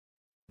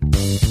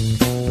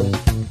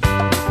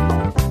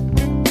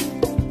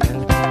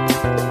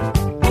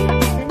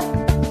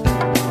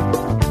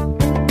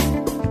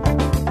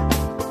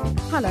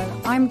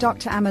I'm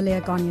Dr.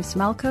 Amalia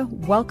Gonyas-Malka.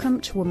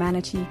 Welcome to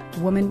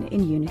Womanity-Women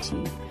in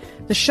Unity,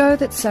 the show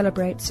that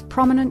celebrates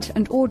prominent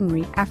and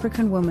ordinary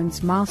African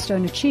women's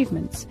milestone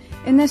achievements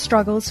in their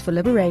struggles for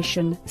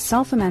liberation,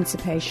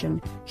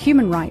 self-emancipation,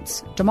 human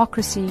rights,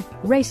 democracy,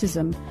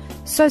 racism,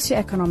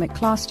 socioeconomic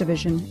class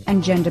division,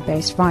 and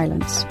gender-based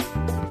violence.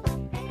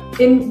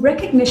 In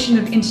recognition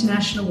of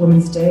International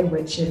Women's Day,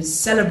 which is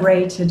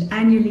celebrated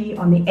annually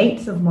on the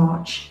 8th of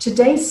March,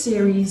 today's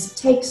series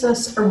takes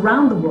us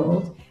around the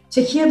world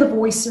to hear the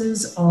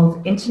voices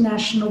of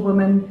international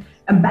women,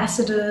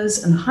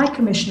 ambassadors and high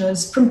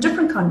commissioners from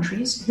different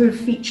countries who have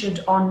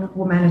featured on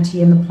Womanity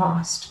in the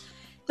past.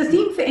 The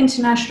theme for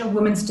International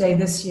Women's Day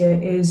this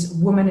year is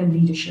Women in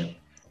Leadership,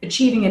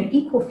 Achieving an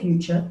Equal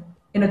Future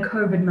in a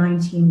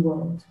COVID-19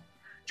 World.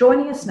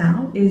 Joining us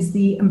now is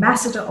the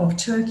Ambassador of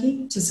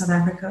Turkey to South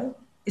Africa,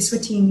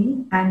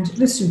 Eswatini and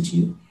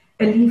Lesotho,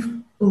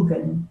 Elif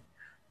Ülgen.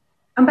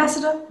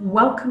 Ambassador,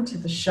 welcome to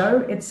the show.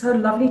 It's so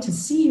lovely to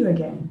see you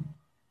again.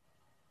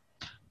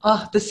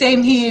 Oh, the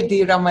same here,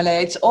 dear Amalia.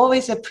 It's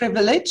always a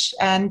privilege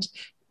and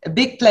a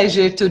big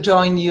pleasure to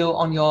join you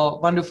on your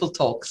wonderful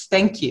talks.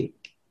 Thank you.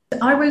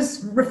 I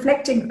was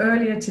reflecting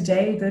earlier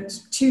today that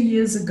 2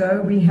 years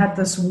ago we had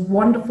this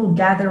wonderful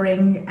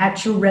gathering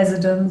at your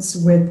residence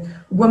with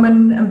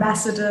women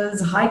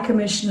ambassadors, high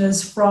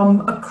commissioners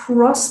from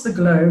across the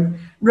globe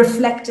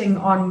reflecting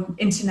on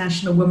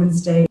International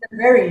Women's Day, a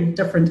very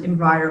different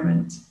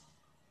environment.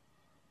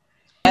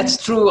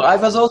 That's true. I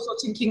was also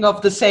thinking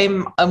of the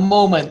same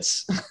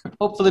moments.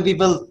 Hopefully we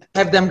will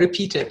have them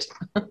repeated.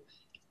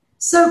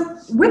 So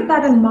with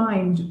that in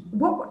mind,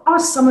 what are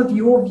some of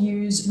your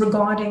views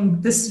regarding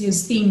this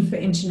year's theme for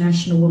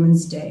International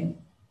Women's Day?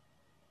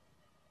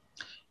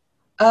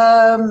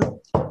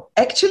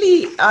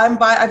 Actually,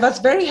 I was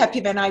very happy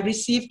when I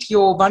received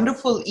your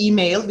wonderful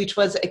email, which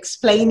was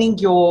explaining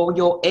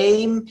your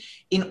aim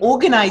in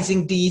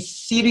organizing these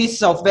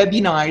series of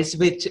webinars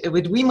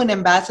with women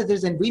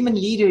ambassadors and women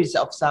leaders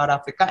of South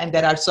Africa, and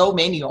there are so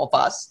many of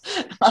us.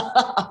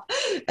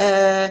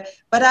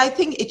 But I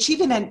think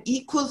achieving an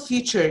equal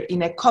future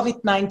in a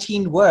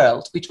COVID-19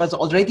 world, which was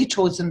already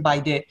chosen by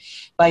the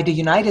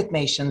United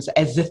Nations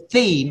as the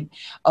theme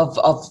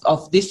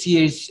of this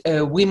year's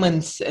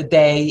Women's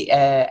Day,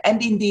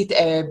 and indeed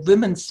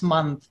Women's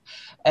Month.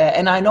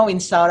 And I know in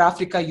South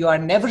Africa you are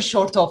never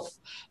short of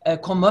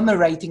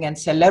commemorating and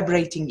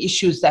celebrating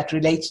issues that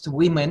relate to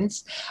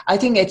women's. I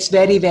think it's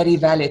very, very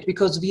valid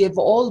because we have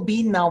all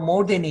been now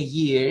more than a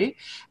year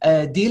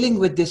dealing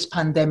with this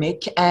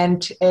pandemic,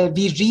 and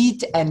we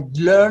read and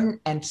learn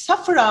and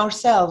suffer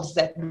ourselves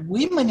that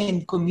women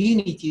in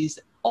communities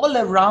all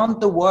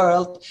around the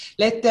world,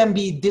 let them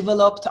be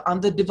developed,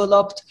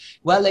 underdeveloped,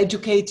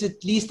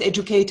 well-educated, least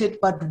educated,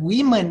 but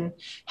women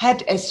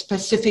had a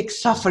specific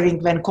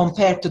suffering when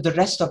compared to the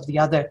rest of the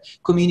other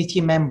community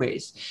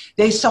members.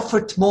 They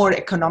suffered more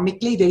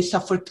economically, they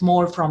suffered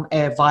more from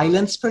a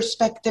violence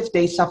perspective,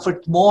 they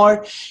suffered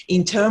more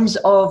in terms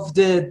of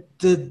the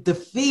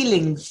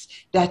feelings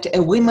that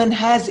a woman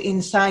has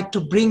inside to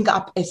bring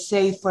up a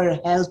safer,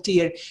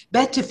 healthier,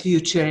 better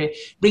future,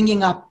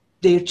 bringing up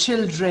their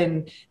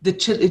children,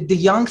 the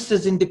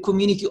youngsters in the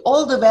community,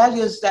 all the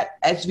values that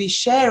as we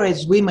share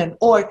as women,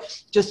 or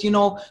just,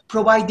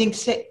 providing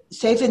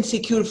safe and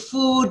secure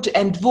food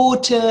and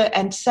water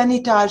and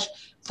sanitage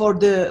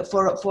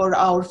for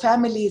our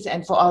families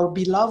and for our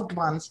beloved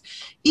ones.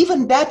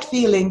 Even that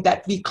feeling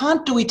that we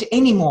can't do it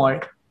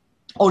anymore,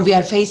 or we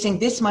are facing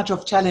this much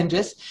of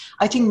challenges,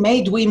 I think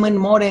made women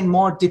more and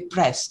more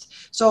depressed.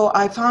 So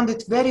I found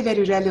it very,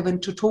 very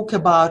relevant to talk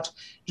about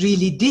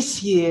really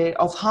this year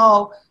of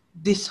how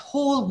this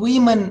whole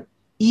women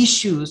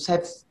issues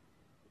have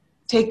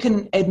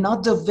taken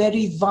another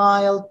very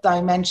vile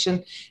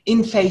dimension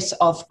in face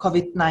of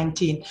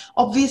COVID-19.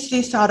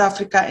 Obviously, South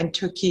Africa and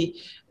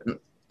Turkey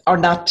are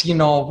not,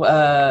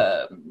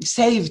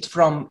 saved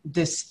from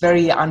this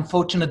very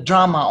unfortunate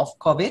drama of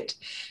COVID.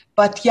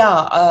 But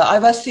I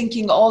was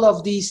thinking all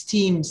of these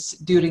themes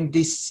during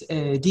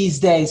these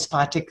days,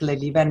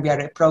 particularly when we are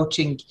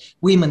approaching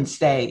Women's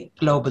Day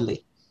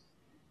globally.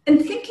 In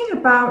thinking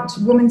about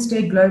Women's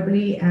Day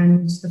globally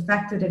and the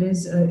fact that it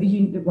is,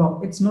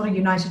 it's not a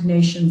United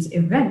Nations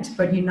event,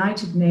 but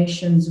United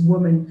Nations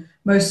Women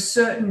most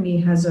certainly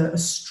has a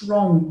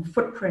strong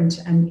footprint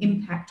and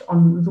impact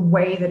on the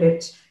way that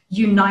it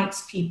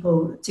unites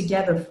people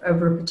together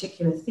over a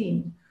particular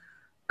theme.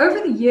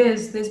 Over the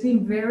years, there's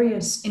been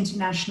various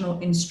international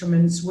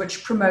instruments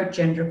which promote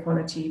gender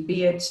equality,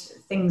 be it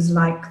things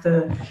like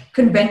the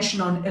Convention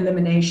on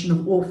Elimination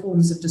of All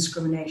Forms of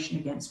Discrimination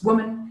Against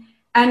Women.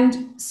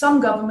 And some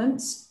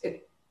governments,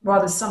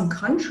 some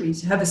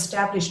countries, have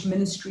established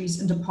ministries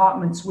and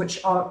departments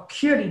which are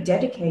purely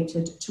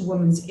dedicated to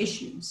women's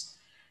issues.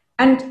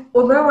 And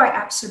although I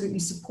absolutely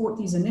support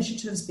these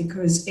initiatives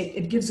because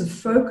it gives a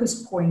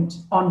focus point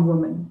on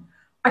women,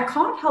 I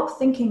can't help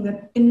thinking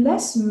that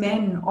unless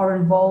men are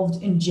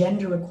involved in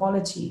gender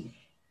equality,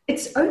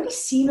 it's only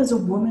seen as a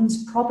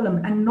woman's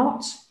problem and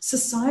not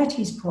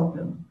society's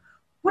problem.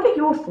 What are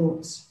your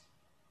thoughts?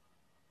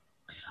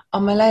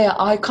 Amalaya,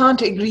 I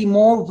can't agree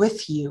more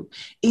with you.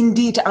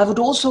 Indeed, I would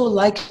also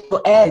like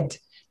to add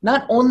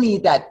not only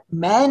that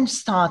man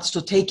starts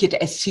to take it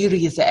as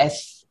serious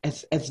as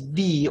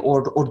we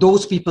or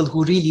those people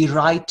who really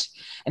write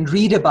and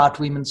read about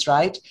women's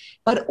rights,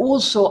 but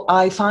also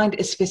I find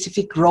a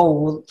specific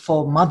role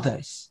for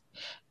mothers.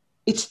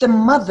 It's the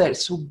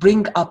mothers who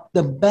bring up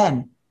the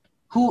men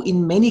who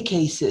in many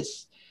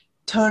cases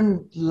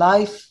turn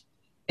life,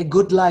 a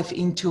good life,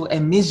 into a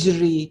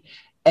misery,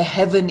 a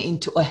heaven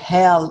into a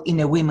hell in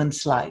a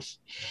woman's life.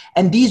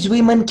 And these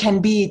women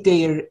can be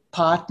their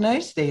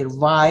partners, their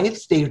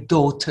wives, their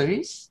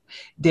daughters,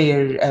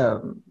 their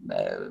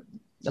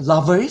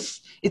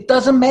lovers. It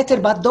doesn't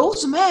matter, but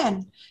those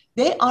men,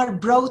 they are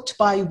brought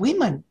by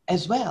women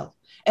as well.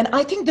 And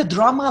I think the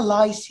drama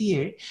lies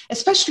here,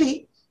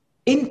 especially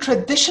in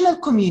traditional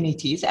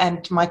communities,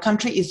 and my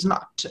country is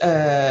not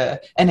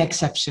an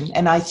exception.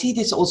 And I see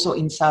this also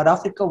in South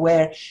Africa,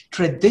 where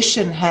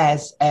tradition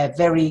has a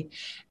very,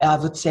 I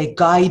would say,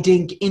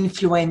 guiding,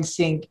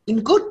 influencing,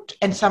 in good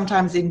and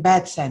sometimes in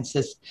bad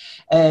senses,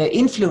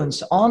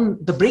 influence on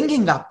the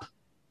bringing up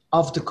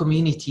of the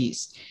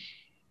communities.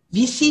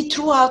 We see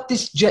throughout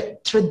this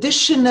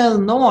traditional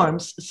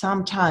norms,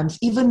 sometimes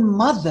even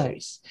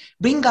mothers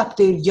bring up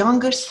their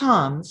younger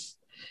sons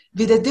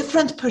with a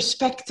different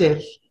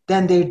perspective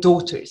than their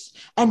daughters.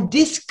 And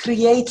this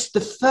creates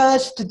the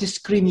first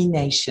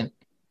discrimination.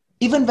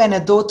 Even when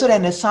a daughter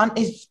and a son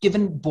is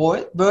given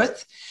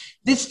birth,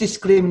 this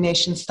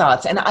discrimination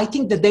starts. And I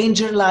think the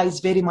danger lies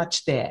very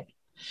much there.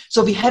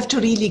 So we have to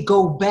really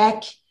go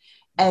back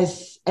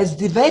as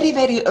the very,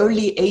 very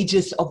early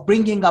ages of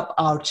bringing up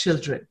our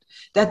children,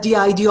 that the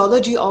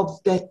ideology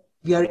of that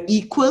we are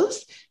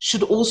equals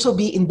should also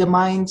be in the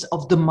minds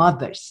of the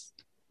mothers.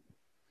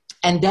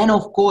 And then,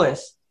 of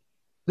course,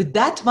 with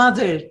that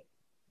mother,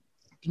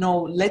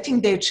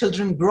 letting their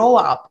children grow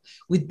up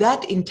with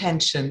that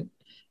intention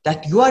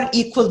that you are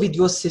equal with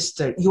your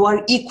sister, you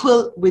are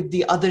equal with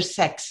the other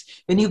sex.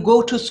 When you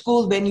go to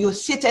school, when you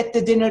sit at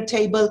the dinner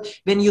table,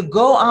 when you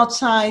go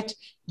outside,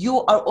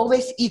 you are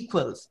always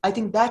equals. I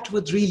think that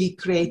would really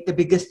create the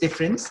biggest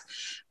difference.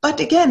 But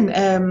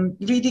again,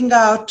 reading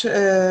out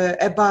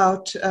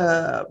about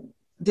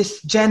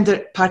this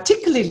gender,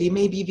 particularly,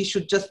 maybe we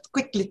should just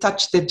quickly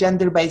touch the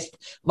gender-based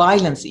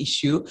violence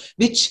issue,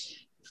 which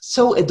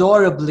so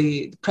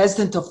adorably, the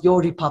president of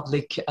your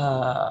republic,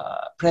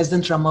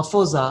 President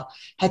Ramaphosa,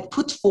 had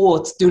put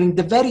forth during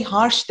the very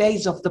harsh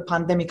days of the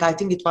pandemic. I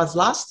think it was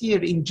last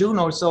year in June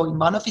or so, in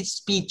one of his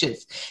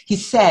speeches, he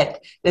said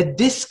that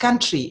this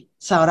country,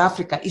 South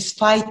Africa, is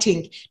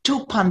fighting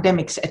two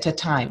pandemics at a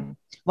time.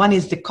 One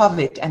is the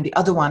COVID and the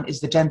other one is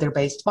the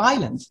gender-based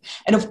violence.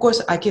 And of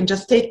course, I can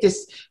just take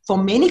this for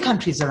many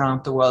countries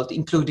around the world,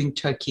 including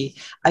Turkey.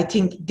 I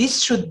think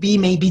this should be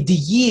maybe the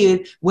year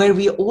where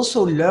we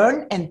also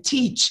learn and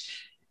teach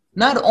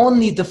not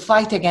only the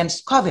fight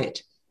against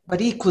COVID,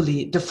 but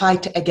equally the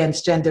fight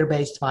against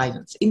gender-based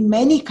violence. In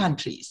many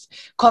countries,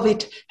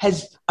 COVID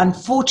has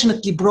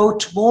unfortunately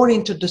brought more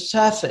into the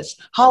surface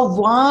how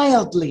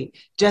wildly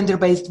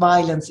gender-based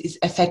violence is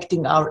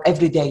affecting our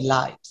everyday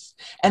lives,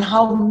 and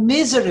how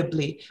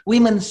miserably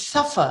women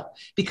suffer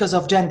because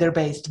of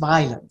gender-based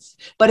violence.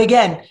 But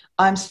again,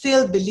 I'm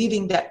still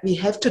believing that we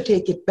have to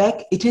take it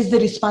back. It is the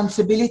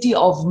responsibility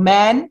of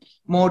men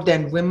more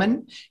than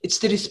women. It's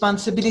the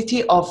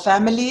responsibility of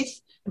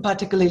families,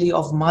 particularly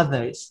of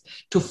mothers,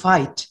 to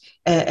fight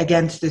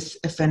against this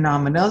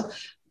phenomenon.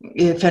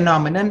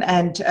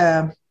 And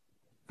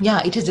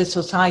it is a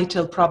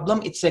societal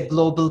problem. It's a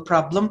global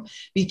problem.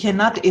 We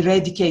cannot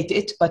eradicate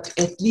it, but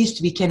at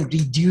least we can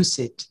reduce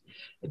it.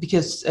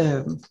 Because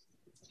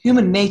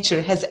human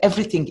nature has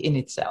everything in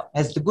itself,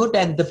 has the good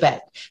and the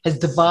bad, has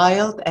the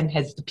wild and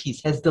has the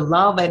peace, has the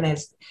love and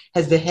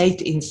has the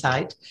hate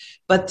inside.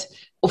 But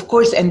of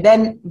course, and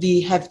then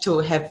we have to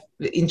have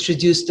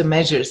introduced the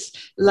measures.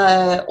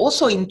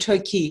 Also in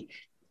Turkey,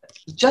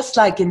 just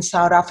like in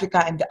South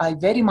Africa, and I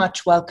very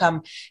much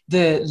welcome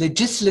the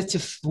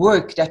legislative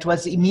work that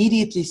was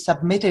immediately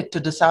submitted to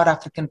the South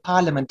African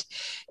Parliament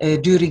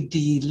during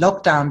the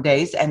lockdown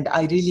days, and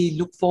I really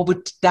look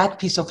forward to that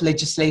piece of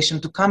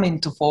legislation to come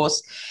into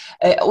force.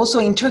 Also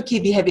in Turkey,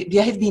 we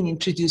have been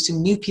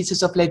introducing new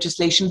pieces of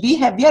legislation.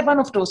 We are one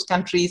of those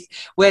countries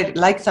where,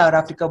 like South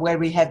Africa, where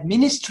we have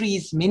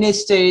ministries,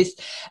 ministers,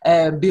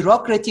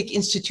 bureaucratic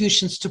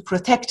institutions to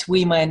protect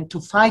women,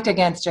 to fight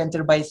against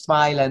gender-based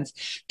violence,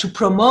 to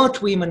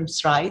promote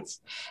women's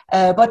rights,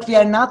 but we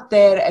are not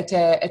there at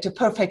a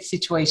perfect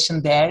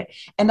situation there.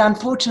 And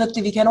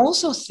unfortunately, we can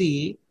also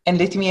see, and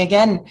let me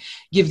again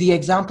give the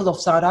example of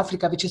South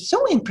Africa, which is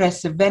so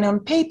impressive. When on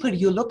paper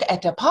you look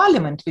at a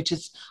parliament which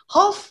is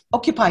half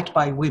occupied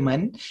by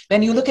women,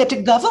 when you look at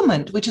a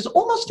government which is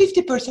almost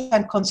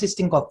 50%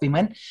 consisting of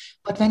women,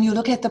 but when you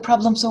look at the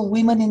problems of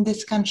women in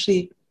this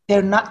country,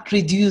 they're not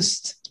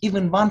reduced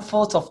even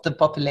 1/4 of the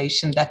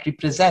population that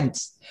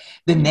represents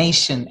the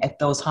nation at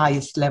those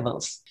highest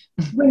levels.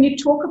 When you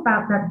talk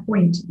about that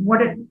point,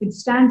 what it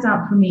stands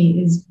out for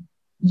me is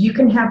you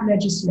can have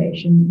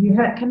legislation, you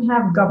can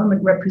have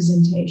government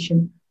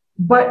representation,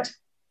 but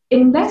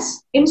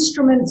unless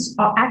instruments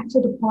are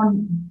acted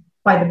upon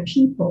by the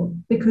people,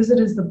 because it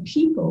is the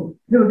people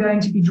who are going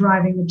to be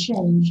driving the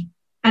change.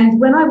 And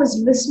when I was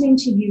listening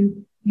to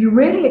you, you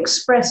really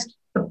expressed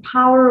the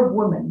power of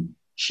women.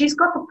 She's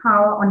got the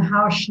power on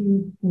how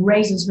she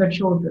raises her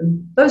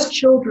children. Those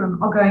children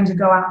are going to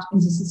go out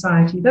into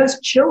society. Those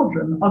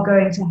children are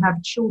going to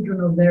have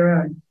children of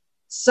their own.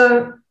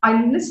 So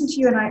I listen to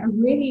you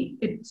and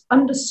it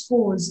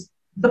underscores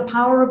the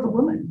power of the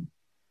woman.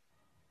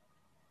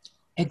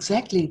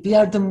 Exactly. We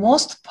are the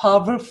most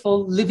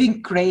powerful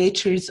living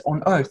creatures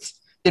on earth.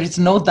 There is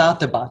no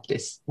doubt about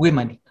this,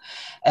 women.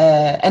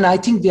 And I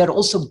think we are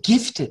also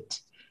gifted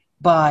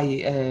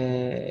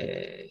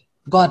by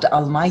God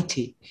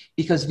Almighty,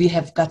 because we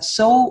have got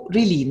so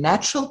really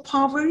natural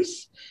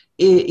powers,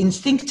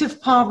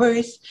 instinctive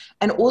powers,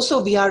 and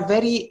also we are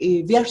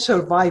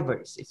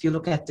survivors if you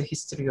look at the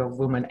history of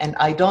women. And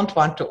I don't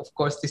want to, of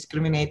course,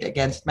 discriminate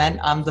against men.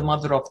 I'm the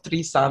mother of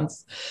 3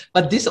 sons,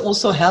 but this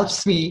also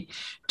helps me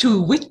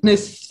to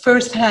witness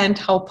firsthand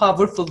how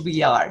powerful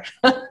we are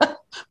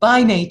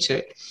by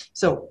nature.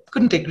 So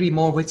couldn't agree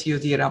more with you,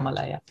 dear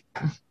Amalaya.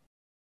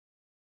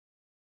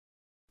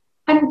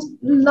 And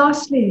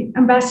lastly,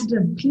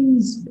 Ambassador,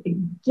 please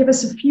give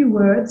us a few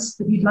words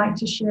that you'd like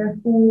to share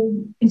for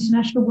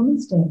International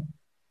Women's Day.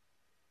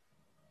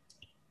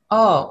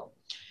 Oh,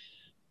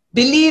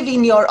 believe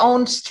in your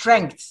own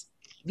strength.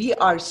 We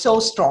are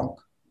so strong.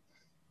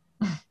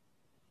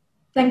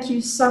 Thank you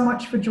so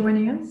much for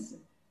joining us.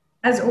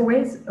 As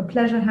always, a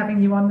pleasure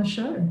having you on the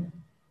show.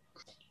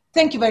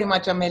 Thank you very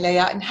much,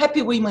 Amelia, and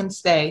happy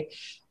Women's Day.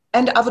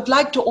 And I would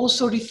like to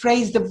also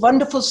rephrase the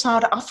wonderful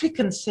South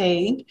African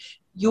saying,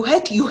 you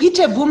hit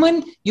a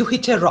woman, you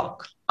hit a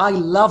rock. I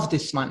love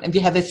this one. And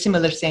we have a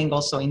similar saying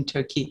also in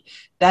Turkey.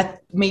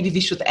 That maybe we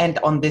should end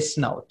on this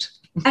note.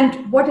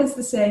 And what is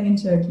the saying in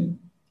Turkey?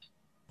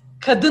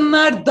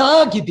 Kadınlar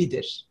dağ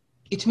gibidir.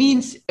 It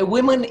means a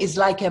woman is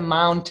like a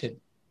mountain.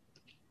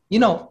 You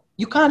know,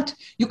 you can't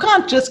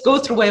just go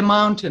through a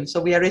mountain.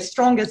 So we are as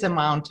strong as a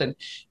mountain.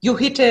 You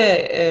hit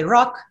a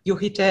rock, you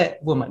hit a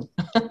woman.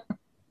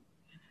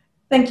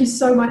 Thank you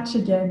so much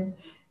again.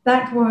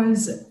 That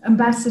was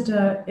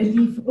Ambassador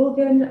Elif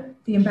Ülgen,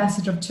 the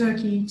Ambassador of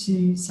Turkey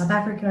to South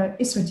Africa,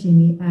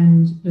 Eswatini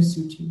and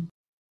Lesotho.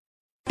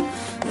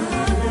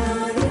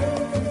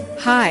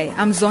 Hi,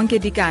 I'm Zonke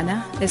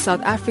Dikana, a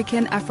South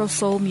African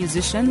Afro-soul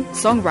musician,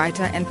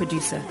 songwriter and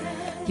producer.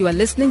 You are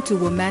listening to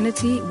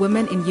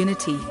Womanity-Women in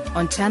Unity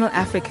on Channel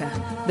Africa,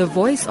 the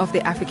voice of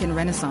the African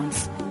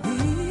Renaissance.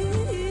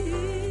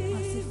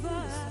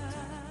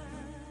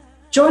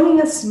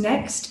 Joining us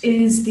next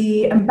is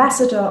the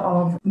Ambassador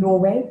of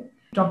Norway,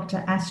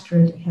 Dr.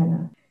 Astrid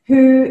Helle,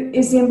 who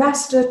is the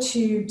ambassador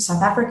to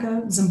South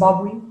Africa,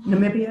 Zimbabwe,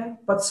 Namibia,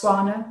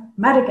 Botswana,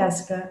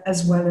 Madagascar,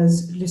 as well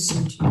as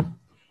Lesotho.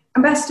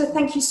 Ambassador,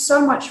 thank you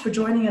so much for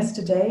joining us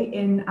today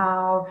in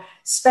our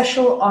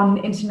special on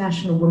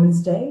International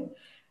Women's Day.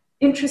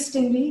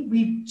 Interestingly,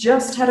 we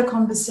just had a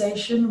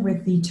conversation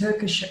with the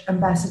Turkish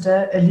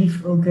ambassador,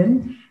 Elif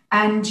Ülgen,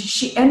 and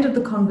she ended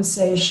the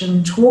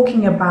conversation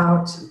talking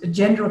about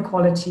gender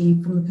equality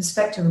from the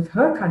perspective of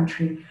her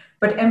country,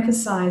 but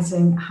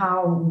emphasizing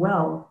how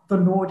well the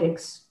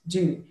Nordics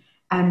do.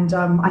 And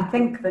I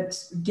think that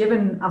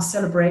given our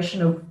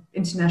celebration of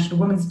International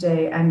Women's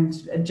Day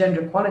and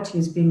gender equality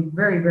as being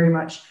very, very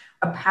much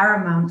a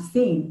paramount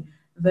theme,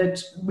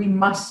 that we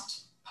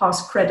must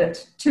pass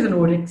credit to the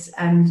Nordics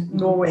and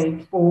Norway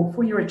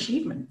for your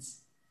achievements.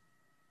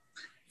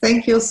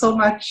 Thank you so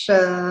much,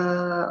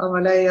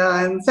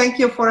 Amalaya, and thank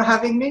you for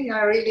having me.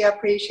 I really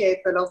appreciate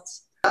it a lot.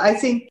 I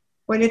think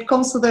when it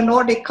comes to the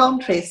Nordic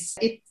countries,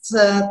 it's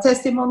a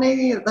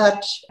testimony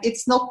that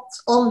it's not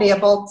only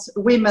about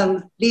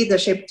women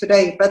leadership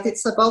today, but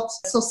it's about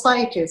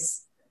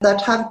societies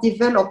that have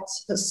developed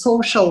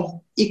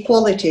social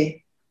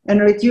equality and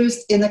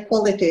reduced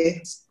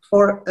inequality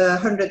for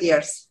 100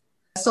 years.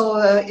 So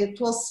it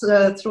was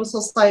through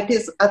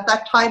societies at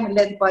that time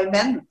led by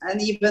men, and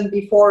even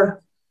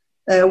before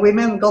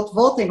women got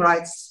voting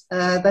rights,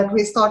 that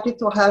we started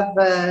to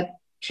have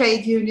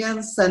trade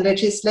unions and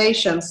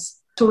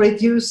legislations to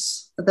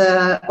reduce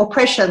the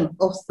oppression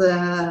of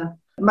the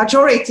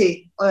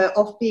majority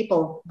of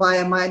people by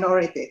a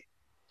minority.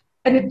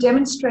 And it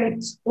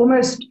demonstrates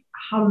almost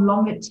how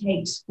long it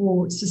takes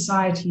for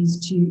societies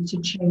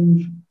to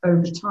change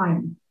over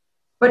time.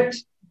 But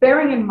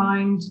bearing in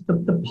mind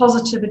the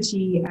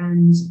positivity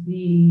and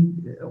the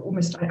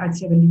almost, I'd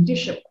say, the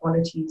leadership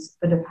qualities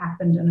that have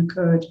happened and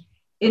occurred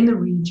in the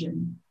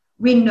region,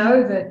 we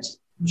know that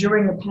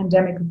during the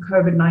pandemic of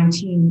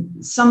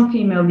COVID-19, some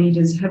female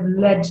leaders have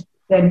led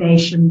their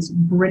nations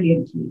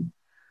brilliantly.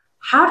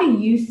 How do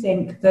you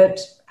think that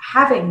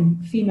having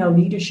female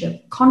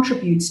leadership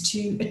contributes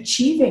to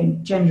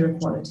achieving gender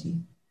equality?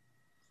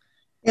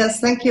 Yes,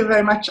 thank you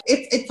very much.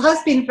 It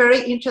has been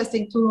very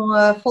interesting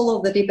to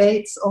follow the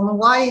debates on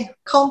why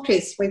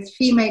countries with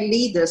female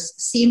leaders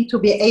seem to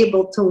be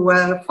able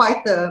to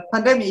fight the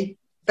pandemic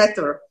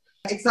better.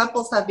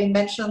 Examples have been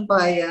mentioned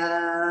by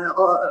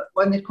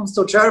when it comes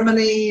to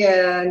Germany,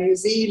 New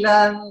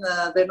Zealand,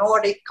 the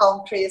Nordic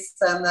countries,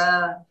 and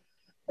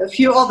a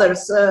few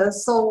others.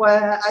 So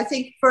I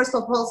think, first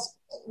of all,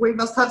 we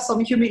must have some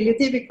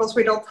humility because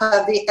we don't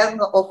have the end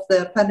of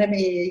the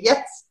pandemic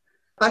yet.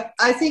 But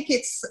I think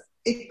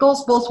it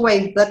goes both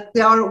ways, that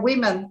there are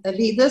women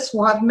leaders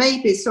who have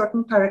maybe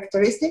certain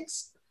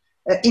characteristics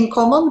in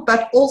common,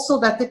 but also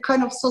that the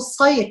kind of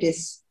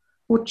societies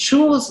who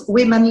choose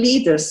women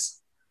leaders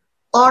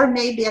are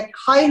maybe a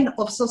kind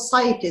of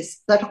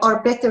societies that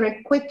are better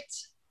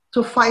equipped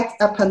to fight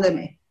a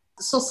pandemic.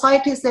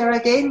 Societies there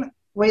again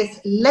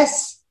with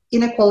less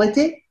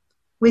inequality,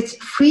 with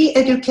free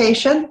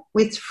education,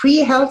 with free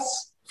health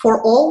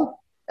for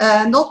all,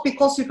 not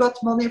because you got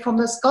money from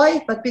the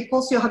sky, but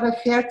because you have a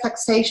fair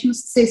taxation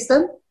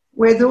system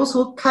where those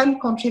who can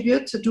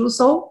contribute to do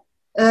so,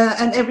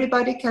 and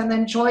everybody can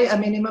enjoy a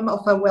minimum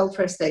of a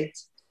welfare state.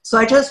 So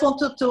I just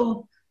wanted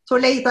to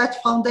lay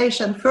that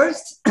foundation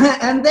first,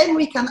 and then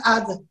we can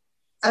add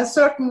a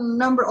certain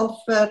number of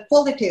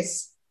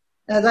qualities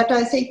that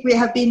I think we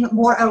have been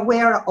more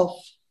aware of.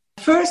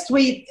 First,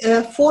 we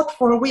fought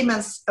for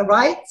women's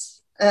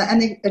rights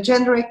and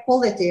gender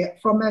equality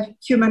from a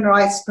human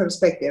rights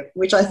perspective,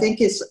 which I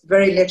think is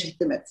very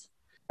legitimate.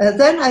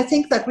 Then I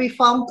think that we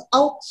found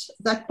out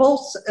that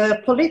both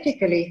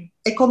politically,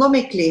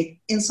 economically,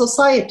 in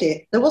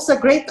society, there was a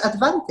great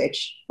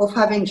advantage of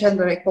having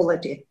gender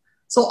equality.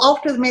 So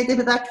after maybe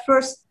that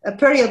first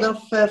period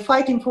of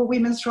fighting for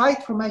women's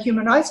rights from a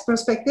human rights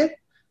perspective,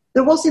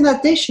 there was in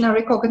addition a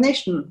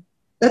recognition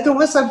that there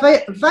was a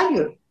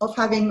value of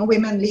having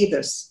women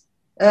leaders.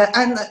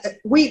 And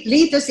we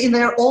leaders in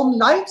their own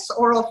lives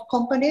or of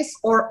companies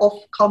or of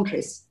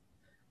countries.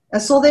 And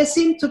so there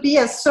seemed to be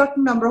a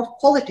certain number of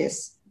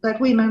qualities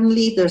that women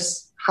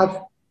leaders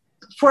have.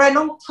 For a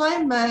long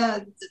time,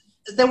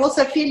 there was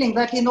a feeling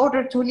that in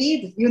order to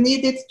lead, you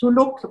needed to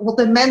look what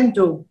the men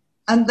do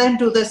and then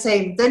do the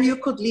same. Then you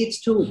could lead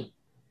too.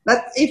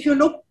 But if you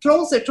look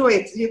closer to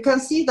it, you can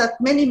see that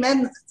many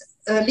men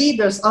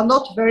leaders are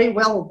not very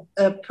well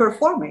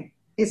performing.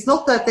 It's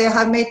not that they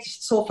have made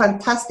so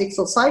fantastic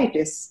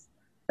societies,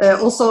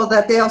 also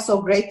that they are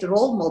so great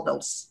role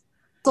models.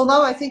 So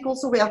now I think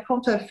also we have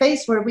come to a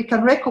phase where we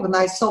can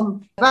recognize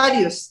some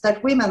values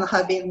that women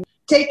have been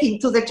taking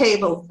to the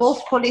table,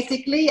 both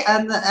politically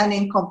and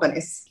in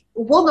companies.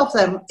 One of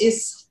them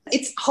is,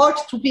 it's hard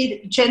to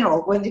be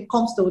general when it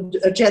comes to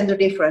a gender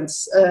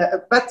difference,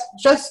 but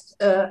just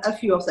a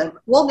few of them.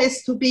 One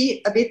is to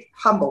be a bit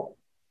humble,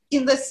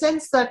 in the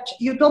sense that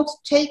you don't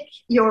take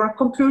your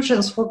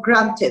conclusions for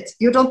granted.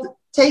 You don't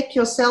take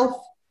yourself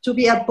to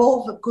be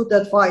above good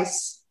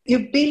advice.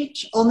 You build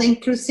on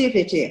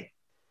inclusivity.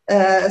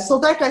 So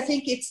that I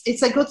think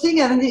it's a good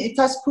thing, and it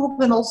has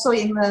proven also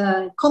in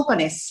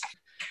companies.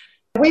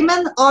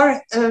 Women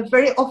are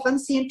very often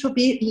seen to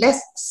be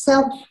less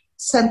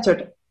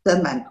self-centered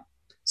than men.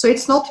 So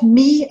it's not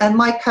me and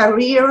my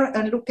career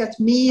and look at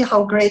me,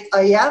 how great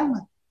I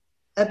am,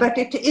 but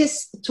it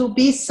is to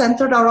be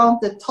centered around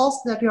the task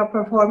that you are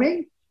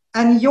performing,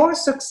 and your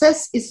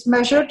success is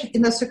measured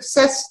in the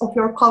success of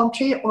your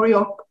country or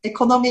your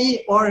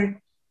economy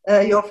or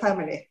your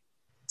family.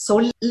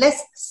 So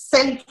less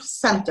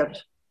self-centered.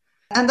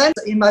 And then,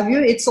 in my view,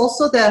 it's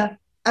also the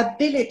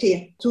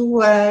ability to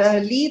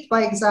lead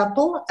by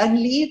example and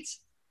lead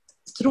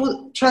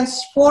through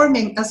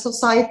transforming a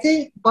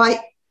society by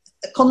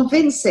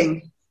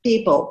convincing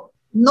people,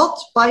 not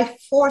by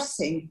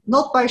forcing,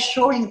 not by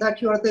showing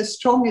that you are the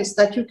strongest,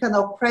 that you can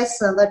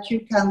oppress and that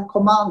you can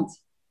command,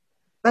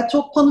 but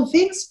to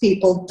convince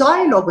people,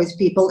 dialogue with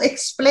people,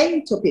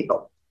 explain to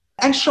people,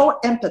 and show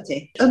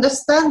empathy,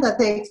 understand that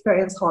they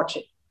experience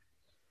hardship.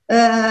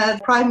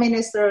 Prime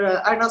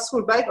Minister Erna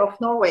Solberg of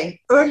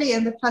Norway, early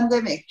in the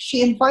pandemic,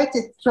 she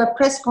invited to a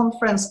press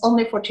conference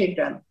only for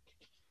children,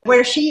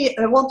 where she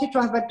wanted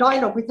to have a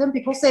dialogue with them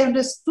because they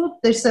understood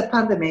there's a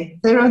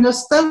pandemic. They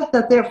understood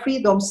that their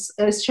freedoms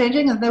is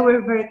changing, and they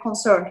were very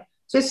concerned.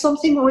 So it's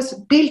something that was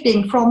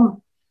building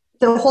from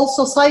the whole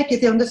society,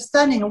 the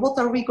understanding of what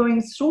are we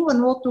going through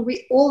and what do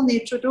we all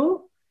need to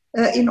do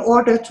in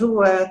order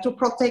to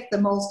protect the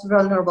most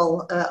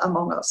vulnerable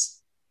among us.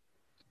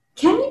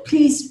 Can you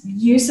please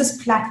use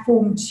this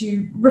platform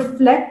to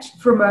reflect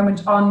for a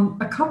moment on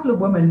a couple of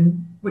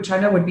women, which I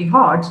know would be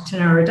hard to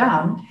narrow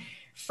down,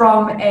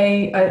 from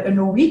a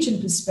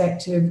Norwegian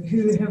perspective,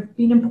 who have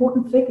been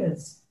important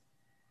figures?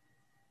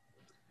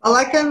 Well,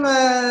 I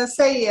can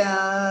say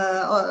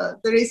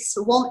there is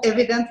one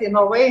evident in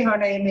Norway. Her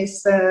name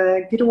is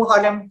Gro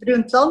Harlem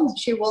Brundtland.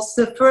 She was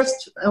the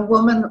first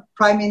woman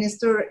prime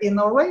minister in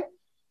Norway.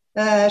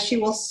 She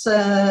was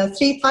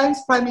 3 times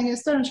prime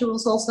minister, and she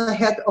was also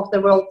head of the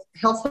World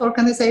Health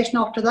Organization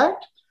after that.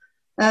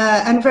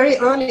 And very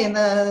early,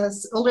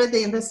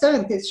 already in the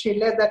 70s, she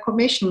led a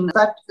commission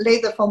that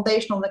laid the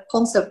foundation on the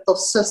concept of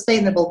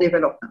sustainable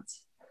development.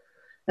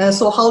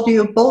 So how do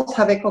you both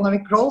have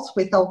economic growth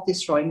without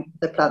destroying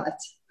the planet?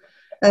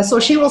 So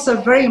she was a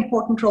very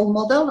important role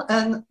model,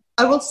 and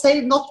I will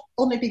say not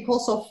only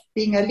because of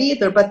being a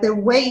leader, but the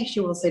way she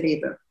was a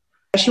leader.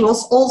 She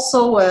was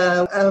also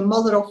a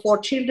mother of 4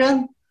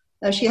 children.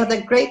 She had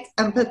a great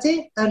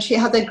empathy and she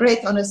had a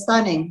great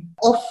understanding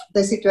of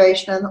the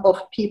situation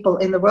of people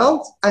in the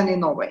world and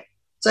in Norway.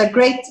 So a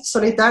great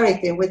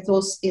solidarity with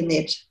those in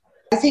need.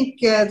 I think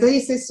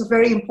this is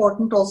very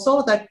important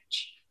also, that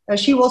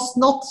she was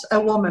not a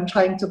woman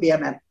trying to be a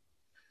man.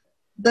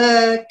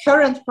 The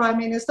current Prime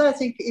Minister, I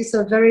think, is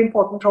a very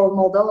important role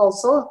model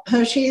also.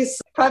 She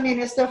is Prime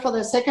Minister for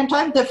the second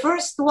time. The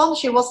first one,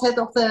 she was head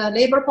of the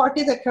Labour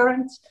Party. The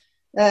current,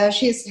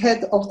 she's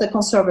head of the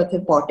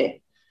Conservative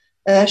Party.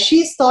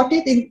 She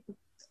started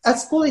at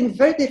school in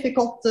very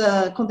difficult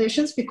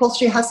conditions because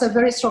she has a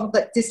very strong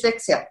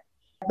dyslexia.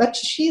 But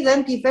she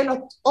then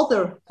developed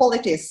other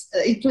qualities,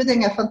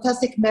 including a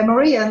fantastic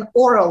memory and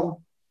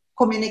oral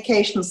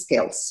communication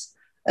skills.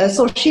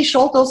 So she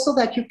showed also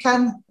that you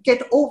can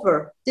get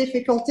over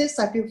difficulties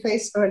that you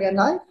face early in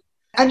life.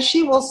 And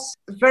she was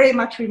very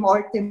much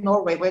remarked in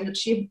Norway when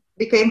she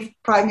became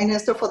Prime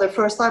Minister for the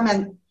first time,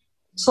 and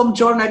some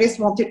journalists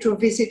wanted to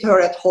visit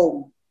her at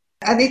home.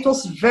 And it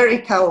was very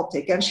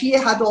chaotic. And she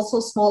had also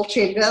small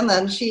children.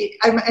 And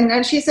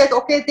she said,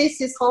 okay, this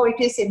is how it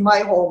is in my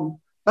home.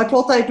 But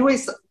what I do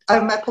is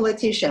I'm a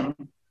politician.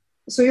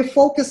 So you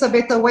focus a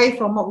bit away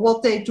from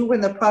what they do in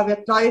the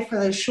private life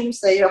and the shoes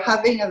they are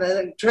having and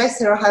the dress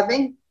they are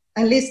having,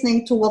 and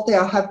listening to what they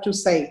have to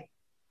say.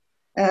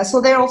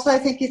 So there also, I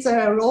think it's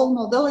a role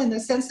model in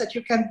the sense that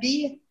you can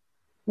be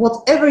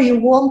whatever you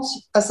want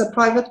as a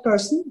private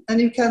person,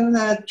 and you can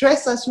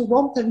dress as you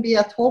want and be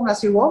at home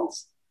as you want,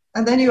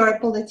 and then you are a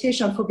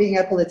politician for being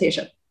a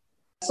politician.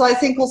 So I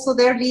think also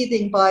they're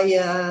leading by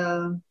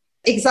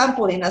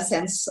example, in a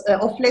sense,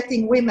 of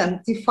letting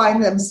women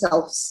define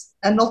themselves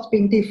and not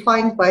being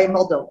defined by a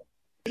model.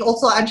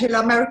 Also,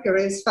 Angela Merkel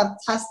is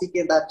fantastic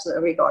in that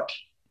regard.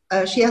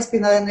 She has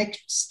been an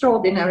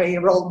extraordinary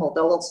role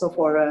model also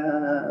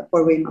for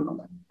women.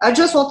 I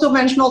just want to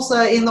mention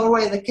also in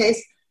Norway the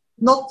case,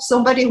 not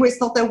somebody who is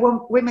not a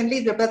women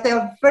leader, but there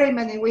are very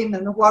many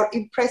women who are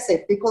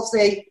impressive because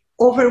they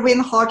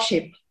overwin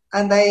hardship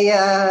and they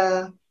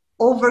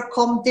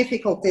overcome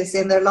difficulties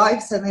in their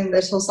lives and in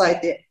their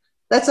society.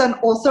 That's an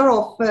author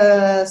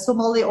of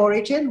Somali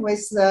origin, who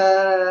is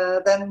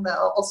then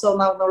also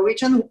now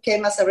Norwegian, who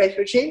came as a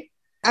refugee.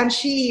 And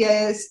she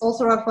is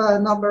author of a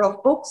number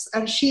of books,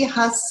 and she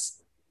has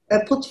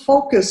put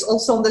focus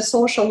also on the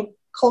social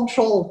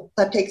control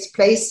that takes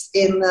place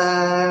in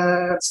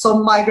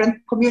some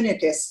migrant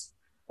communities.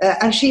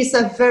 And she's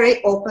a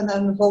very open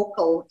and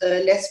vocal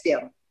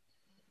lesbian.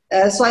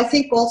 So I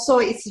think also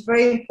it's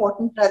very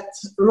important that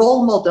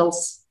role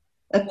models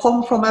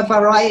come from a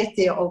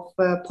variety of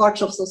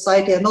parts of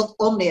society and not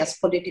only as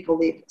political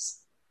leaders.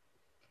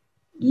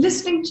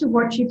 Listening to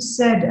what you've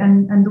said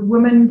and the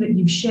women that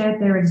you've shared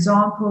their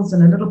examples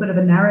and a little bit of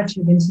a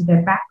narrative into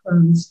their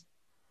backgrounds,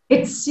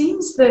 it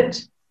seems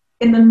that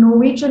in the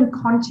Norwegian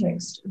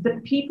context,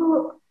 that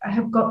people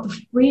have got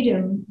the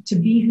freedom to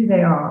be who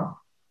they are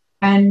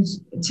and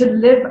to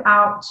live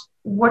out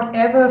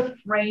whatever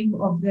frame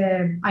of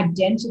their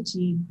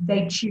identity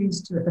they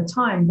choose to at the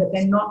time, that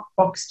they're not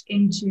boxed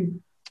into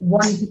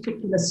one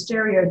particular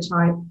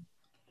stereotype.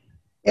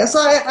 Yes,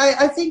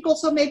 I think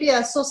also maybe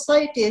a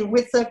society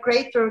with a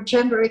greater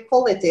gender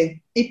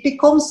equality, it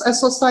becomes a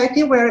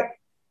society where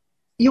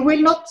you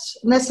will not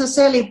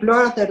necessarily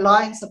blur the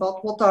lines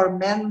about what are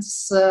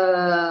men's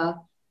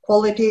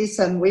qualities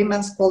and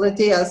women's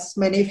quality as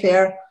many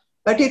fear,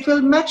 but it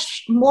will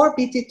much more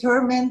be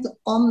determined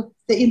on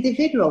the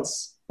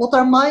individuals. What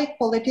are my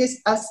qualities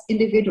as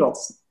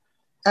individuals?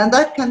 And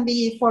that can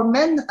be for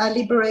men a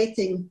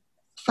liberating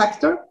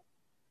factor,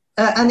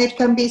 and it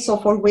can be so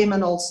for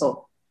women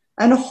also.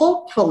 And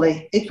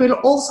hopefully it will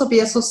also be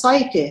a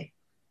society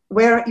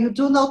where you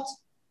do not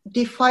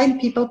define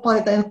people by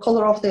the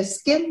color of their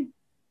skin,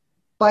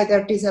 by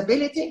their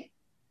disability.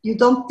 You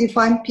don't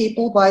define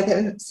people by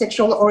their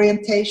sexual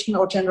orientation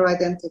or gender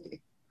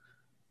identity.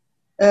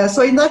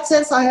 So in that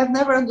sense, I have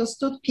never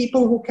understood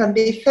people who can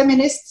be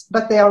feminists,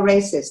 but they are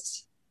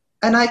racists.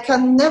 And I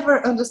can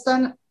never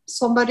understand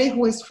somebody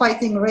who is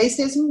fighting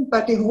racism,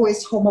 but who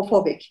is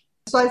homophobic.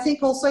 So I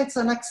think also it's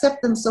an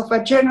acceptance of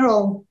a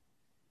general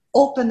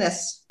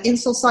openness in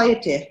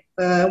society,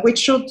 which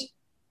should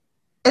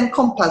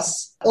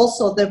encompass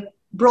also the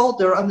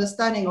broader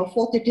understanding of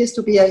what it is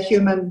to be a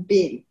human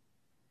being.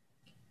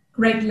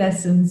 Great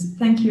lessons.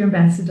 Thank you,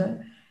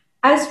 Ambassador.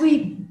 As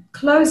we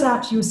close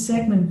out your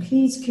segment,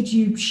 please could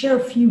you share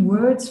a few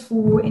words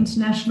for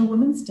International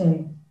Women's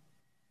Day?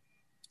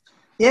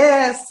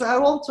 Yes, I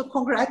want to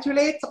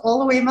congratulate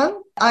all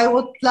women. I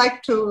would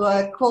like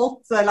to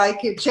quote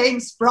like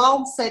James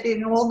Brown said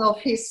in one of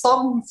his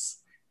songs,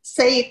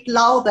 "Say it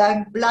loud,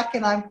 I'm black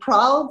and I'm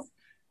proud."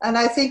 And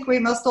I think we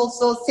must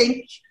also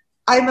think,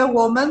 I'm a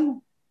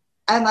woman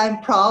and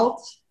I'm proud.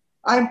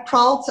 I'm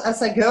proud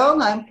as a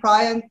girl, I'm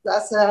proud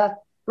as a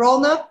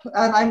grown-up,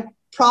 and I'm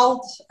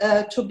proud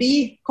to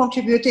be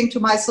contributing to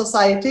my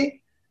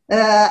society.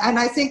 And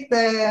I think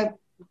the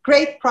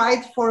great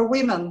pride for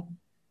women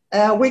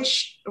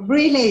which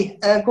really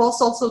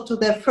goes also to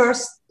the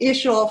first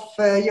issue of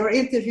your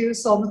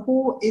interviews on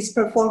who is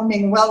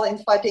performing well in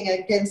fighting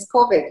against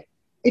COVID.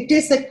 It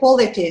is the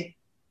quality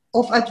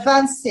of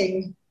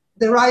advancing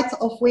the rights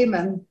of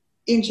women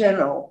in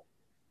general.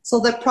 So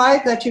the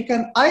pride that you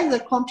can either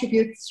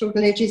contribute through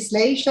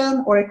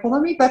legislation or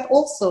economy, but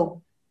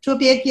also to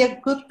be a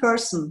good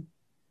person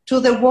to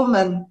the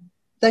woman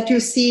that you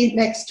see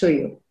next to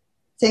you.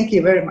 Thank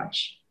you very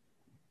much.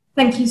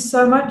 Thank you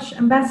so much,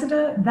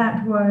 Ambassador.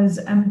 That was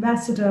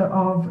Ambassador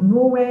of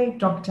Norway,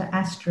 Dr.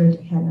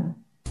 Astrid Helle.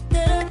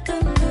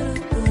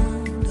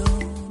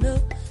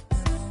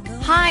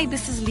 Hi,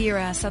 this is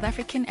Lyra, South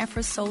African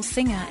Afro Soul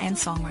singer and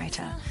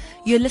songwriter.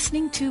 You're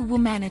listening to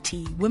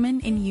Womanity, Women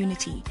in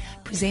Unity,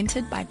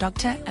 presented by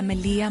Dr.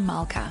 Emilie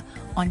Malka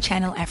on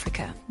Channel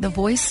Africa, the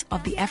voice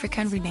of the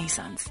African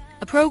Renaissance,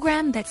 a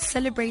program that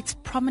celebrates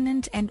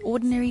prominent and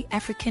ordinary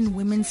African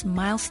women's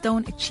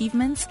milestone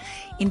achievements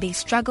in their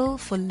struggle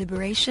for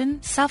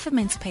liberation,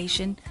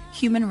 self-emancipation,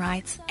 human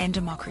rights, and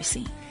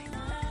democracy.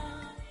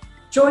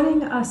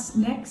 Joining us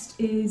next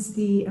is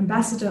the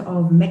Ambassador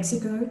of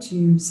Mexico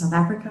to South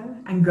Africa,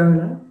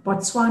 Angola,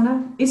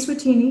 Botswana,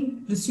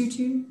 Eswatini,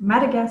 Lesotho,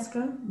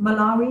 Madagascar,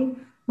 Malawi,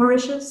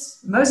 Mauritius,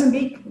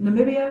 Mozambique,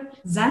 Namibia,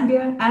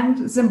 Zambia,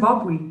 and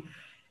Zimbabwe.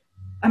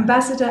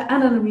 Ambassador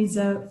Ana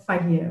Luisa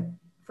Fajer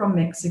from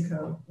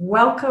Mexico.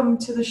 Welcome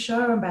to the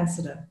show,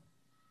 Ambassador.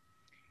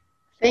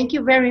 Thank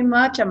you very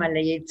much,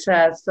 Amalie. It's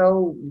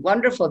so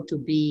wonderful to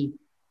be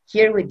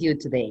here with you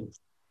today.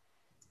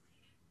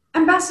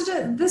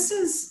 Ambassador, this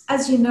is,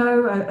 as you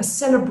know, a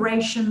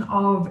celebration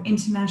of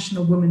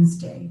International Women's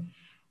Day.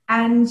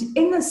 And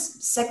in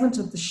this segment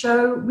of the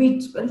show,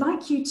 we'd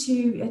like you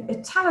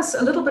to tell us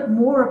a little bit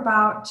more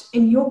about,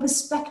 in your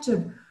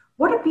perspective,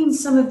 what have been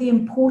some of the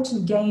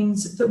important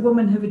gains that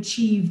women have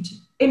achieved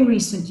in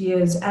recent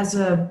years as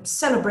a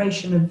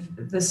celebration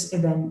of this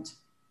event?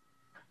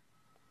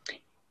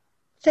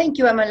 Thank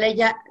you,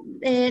 Amalia.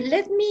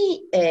 Let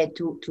me,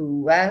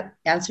 to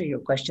answer your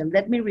question,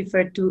 let me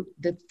refer to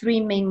the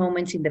three main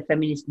moments in the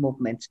feminist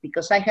movements,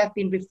 because I have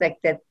been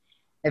reflected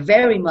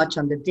very much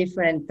on the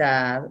different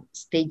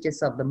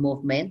stages of the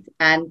movement.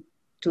 And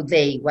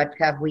today, what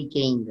have we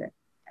gained?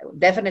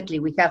 Definitely,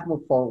 we have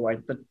moved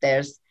forward, but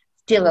there's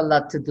still a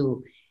lot to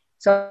do.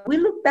 So we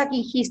look back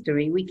in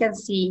history, we can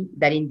see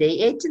that in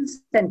the 18th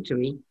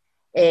century,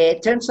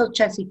 terms of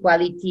chance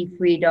equality,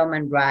 freedom,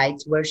 and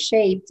rights were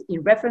shaped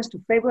in reference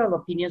to favorable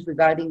opinions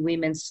regarding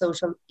women's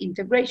social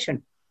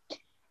integration.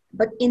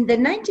 But in the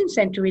 19th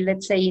century,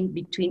 let's say in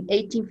between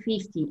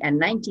 1850 and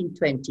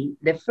 1920,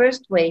 the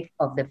first wave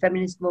of the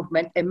feminist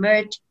movement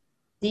emerged,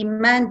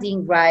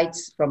 demanding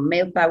rights from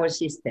male power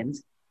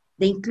systems,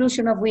 the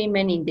inclusion of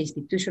women in the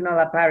institutional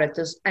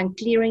apparatus, and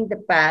clearing the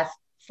path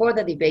for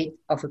the debate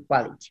of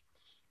equality.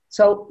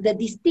 So the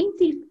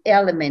distinctive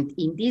element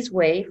in this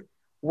wave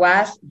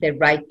was the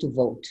right to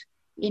vote.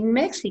 In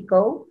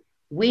Mexico,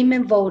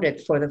 women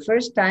voted for the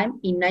first time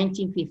in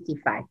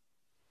 1955.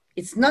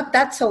 It's not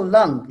that so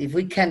long if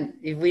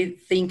we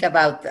think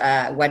about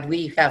what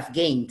we have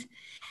gained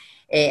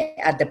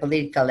at the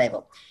political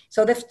level.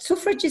 So the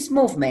suffragist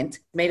movement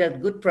made a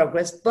good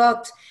progress,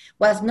 but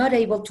was not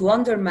able to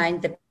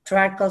undermine the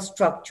patriarchal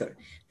structure,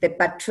 the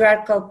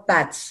patriarchal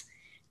paths,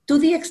 to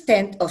the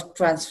extent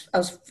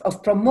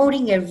of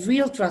promoting a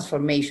real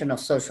transformation of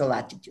social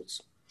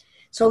attitudes.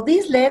 So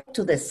this led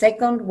to the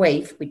second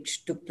wave,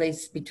 which took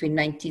place between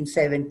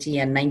 1970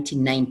 and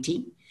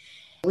 1990,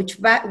 which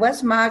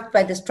was marked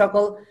by the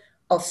struggle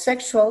of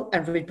sexual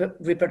and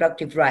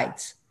reproductive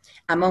rights.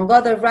 Among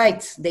other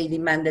rights, they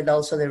demanded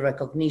also the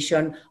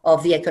recognition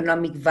of the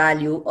economic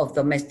value of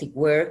domestic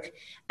work,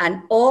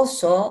 and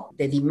also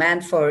the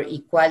demand for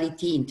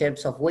equality in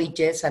terms of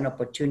wages and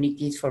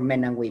opportunities for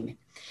men and women.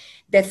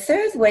 The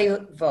third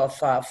wave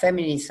of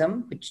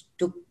feminism,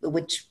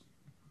 which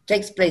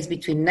takes place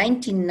between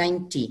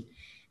 1990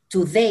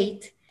 to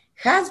date,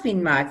 has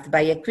been marked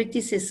by a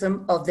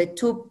criticism of the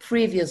two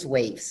previous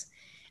waves.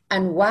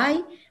 And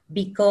why?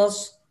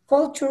 Because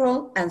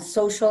cultural and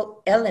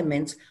social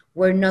elements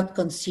were not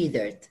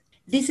considered.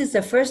 This is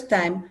the first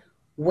time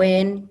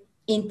when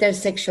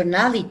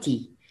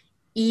intersectionality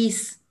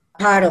is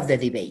part of the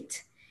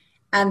debate.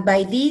 And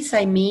by this,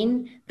 I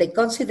mean the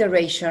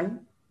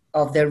consideration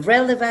of the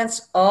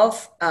relevance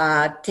of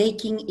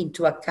taking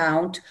into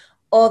account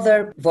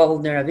other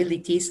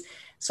vulnerabilities,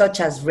 such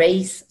as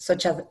race,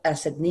 such as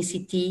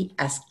ethnicity,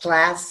 as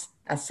class,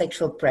 as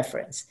sexual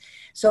preference.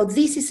 So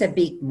this is a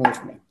big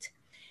movement.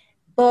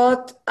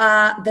 But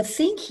the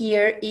thing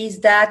here is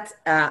that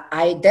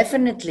I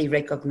definitely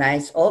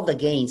recognize all the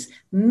gains,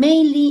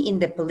 mainly in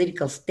the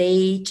political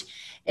stage,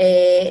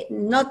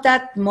 not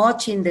that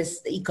much in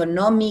this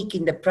economic,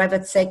 in the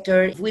private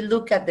sector. If we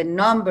look at the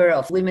number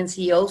of women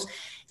CEOs,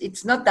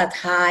 it's not that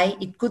high.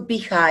 It could be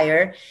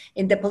higher.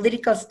 In the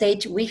political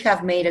stage, we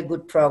have made a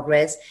good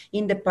progress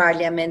in the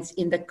parliaments,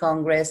 in the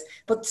Congress,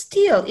 but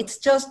still, it's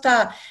just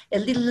a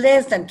little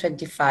less than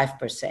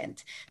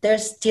 25%.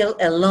 There's still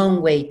a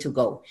long way to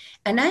go.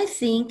 And I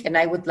think, and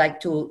I would like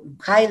to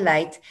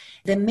highlight,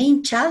 the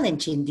main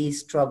challenge in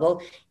this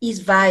struggle is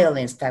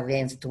violence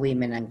against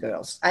women and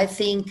girls. I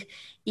think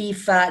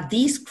if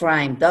this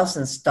crime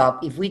doesn't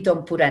stop, if we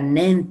don't put an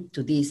end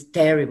to this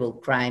terrible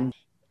crime,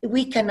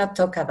 we cannot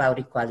talk about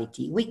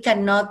equality. We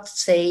cannot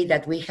say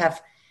that we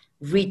have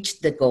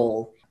reached the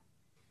goal.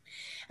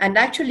 And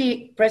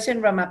actually,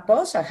 President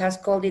Ramaphosa has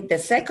called it the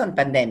second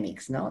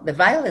pandemics, no? The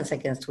violence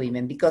against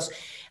women, because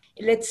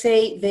let's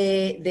say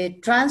the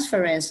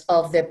transference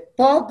of the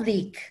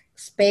public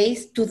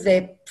space to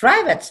the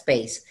private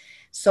space.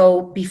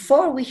 So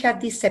before we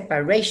had this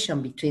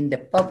separation between the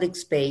public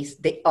space,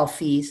 the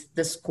office,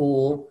 the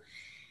school,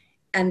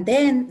 and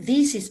then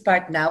this is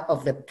part now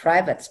of the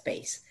private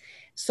space.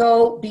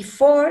 So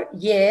before,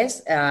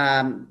 yes,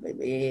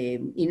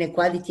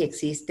 inequality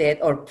existed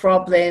or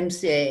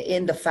problems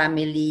in the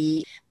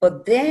family,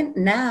 but then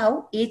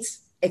now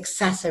it's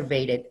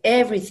exacerbated.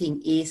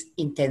 Everything is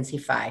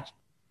intensified.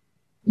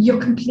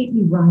 You're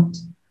completely right.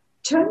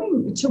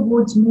 Turning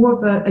towards more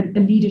of a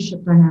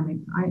leadership dynamic,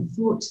 I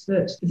thought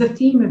that the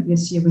theme of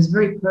this year was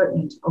very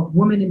pertinent of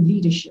women in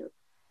leadership,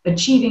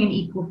 achieving an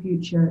equal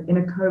future in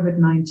a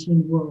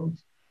COVID-19 world.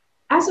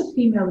 As a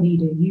female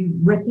leader, you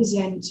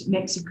represent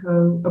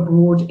Mexico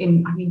abroad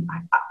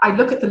I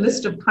look at the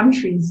list of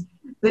countries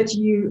that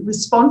you're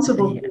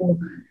responsible for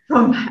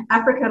from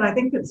Africa, and I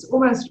think it's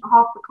almost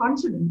half the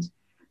continent.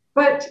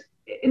 But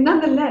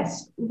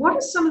nonetheless, what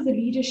are some of the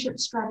leadership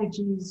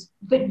strategies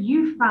that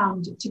you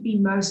found to be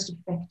most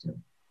effective?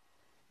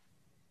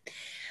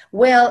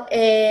 Well,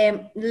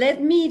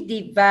 let me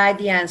divide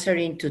the answer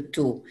into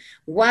two.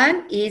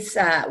 One is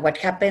what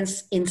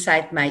happens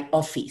inside my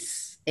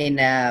office in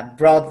a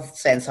broad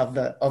sense of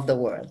the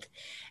word.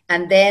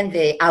 And then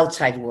the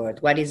outside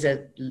world, what is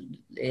a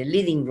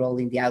leading role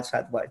in the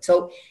outside world.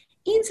 So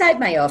inside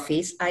my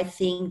office, I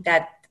think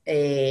that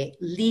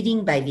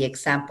leading by the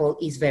example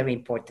is very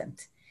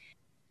important.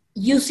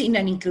 Using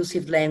an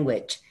inclusive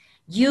language,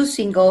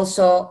 using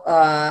also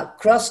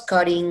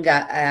cross-cutting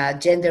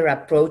gender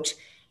approach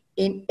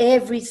in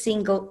every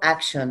single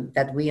action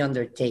that we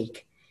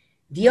undertake.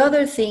 The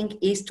other thing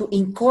is to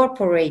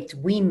incorporate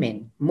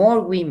women,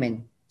 more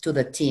women to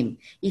the team.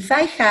 If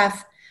I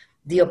have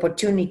the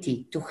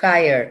opportunity to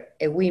hire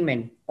a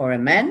woman or a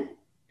man,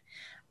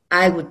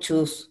 I would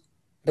choose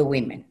the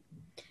women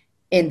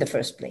in the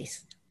first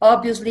place.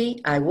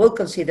 Obviously, I will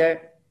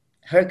consider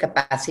her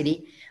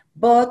capacity,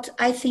 but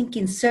I think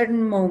in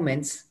certain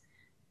moments,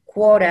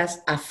 quotas,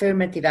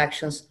 affirmative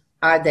actions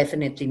are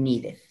definitely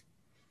needed.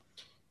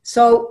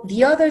 So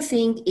the other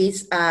thing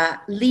is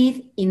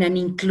lead in an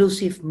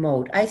inclusive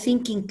mode. I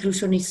think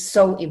inclusion is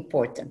so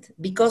important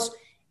because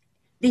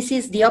this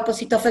is the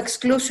opposite of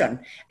exclusion.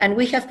 And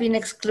we have been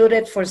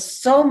excluded for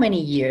so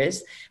many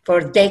years, for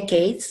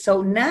decades.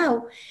 So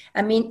now,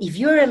 if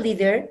you're a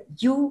leader,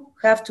 you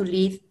have to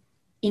lead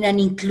in an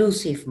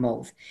inclusive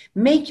mode.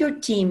 Make your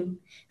team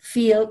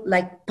feel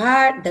like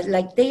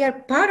they are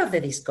part of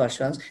the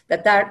discussions,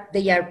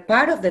 they are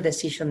part of the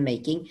decision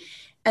making,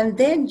 and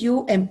then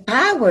you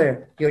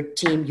empower your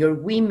team, your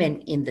women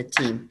in the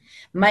team.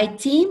 My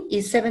team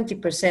is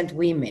 70%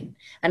 women,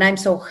 and I'm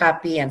so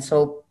happy and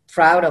so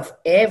proud of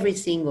every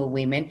single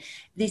woman.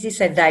 This is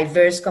a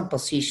diverse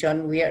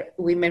composition. We are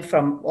women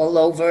from all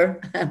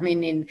over.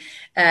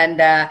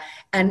 and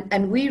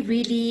we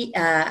really.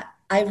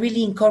 I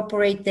really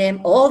incorporate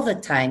them all the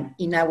time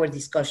in our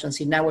discussions,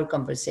 in our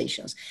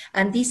conversations.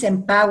 And this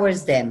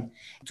empowers them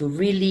to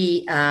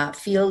really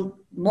feel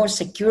more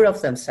secure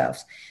of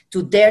themselves,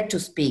 to dare to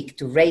speak,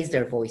 to raise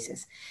their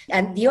voices.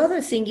 And the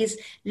other thing is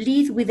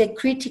lead with a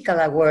critical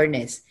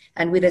awareness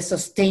and with a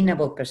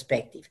sustainable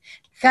perspective.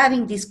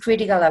 Having this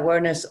critical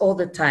awareness all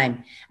the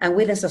time and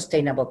with a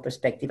sustainable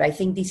perspective, I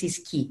think this is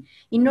key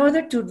in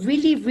order to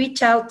really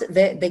reach out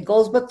the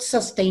goals, but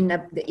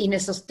in a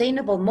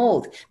sustainable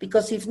mode.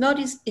 Because if not,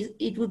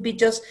 it would be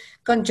just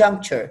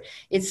conjuncture.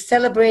 It's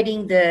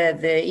celebrating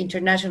the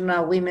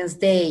International Women's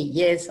Day,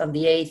 yes, on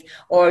the 8th,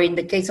 or in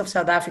the case of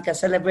South Africa,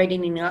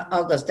 celebrating in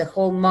August, the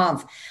whole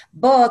month.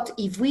 But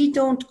if we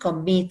don't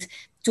commit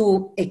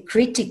to a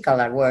critical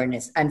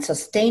awareness and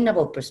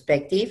sustainable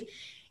perspective,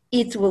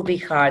 it will be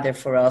harder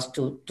for us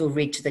to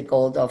reach the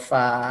goal of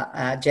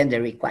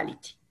gender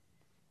equality.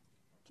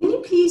 Can you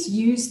please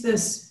use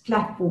this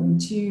platform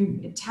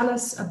to tell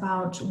us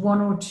about one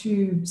or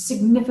two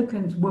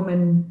significant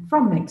women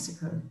from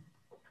Mexico?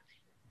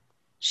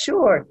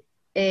 Sure.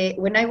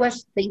 When I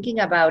was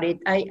thinking about it,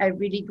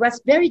 it was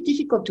very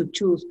difficult to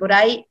choose, but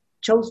I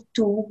chose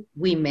two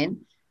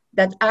women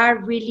that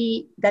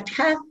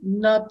have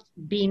not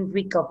been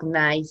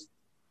recognized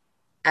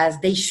as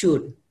they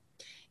should.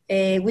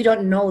 We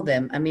don't know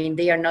them.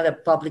 They are not a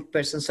public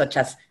person such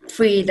as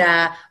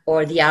Frida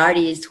or the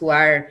artists who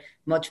are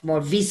much more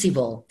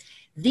visible.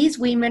 these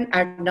women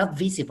are not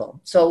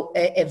visible. So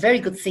a very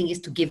good thing is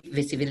to give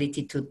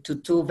visibility to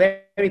two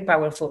very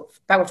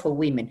powerful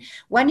women.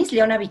 One is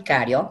Leona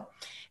Vicario,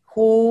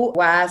 who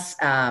was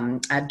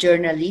a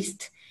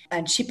journalist,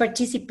 and she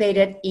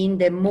participated in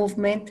the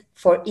movement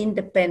for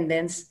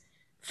independence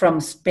from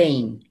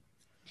Spain.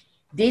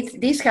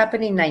 This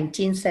happened in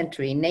 19th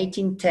century, in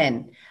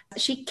 1810.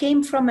 She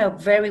came from a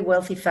very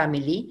wealthy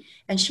family,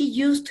 and she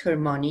used her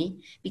money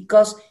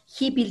because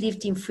he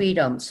believed in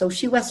freedom. So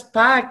she was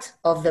part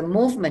of the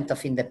movement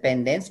of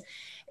independence,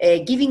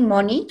 giving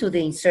money to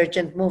the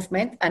insurgent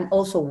movement and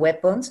also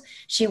weapons.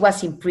 She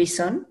was in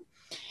prison.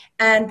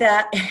 And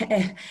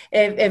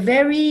a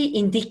very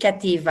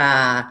indicative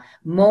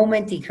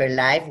moment in her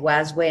life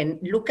was when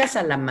Lucas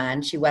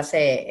Alamán, he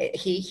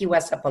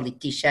was a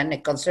politician, a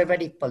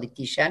conservative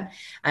politician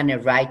and a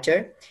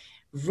writer,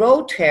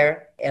 wrote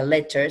her a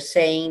letter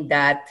saying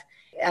that,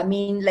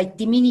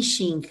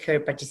 diminishing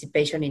her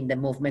participation in the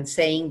movement,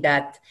 saying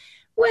that,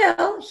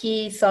 well,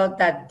 he thought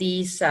that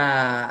this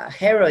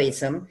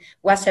heroism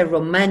was a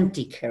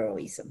romantic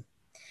heroism.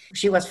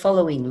 She was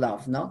following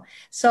love, no?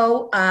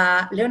 So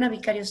Leona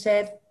Vicario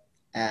said,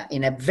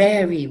 in a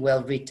very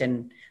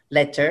well-written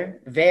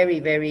letter, very,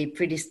 very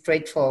pretty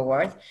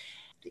straightforward,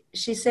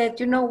 she said,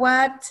 you know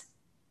what,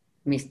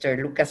 Mr.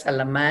 Lucas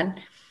Alamán,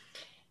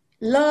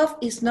 love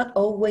is not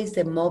always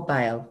the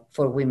mobile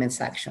for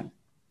women's action.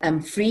 I'm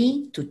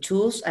free to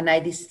choose, and I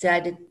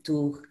decided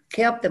to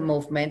help the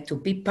movement, to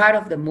be part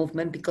of the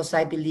movement because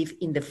I believe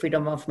in the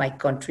freedom of my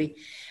country.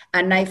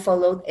 And I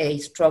followed a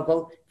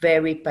struggle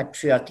very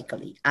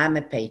patriotically. I'm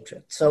a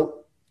patriot.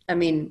 So,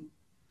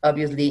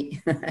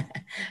 obviously,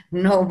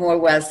 no more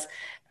was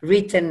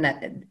written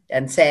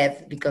and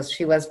said because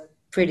she was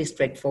pretty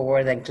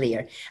straightforward and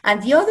clear.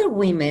 And the other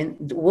woman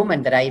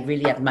that I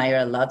really admire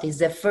a lot is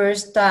the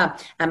first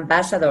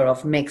ambassador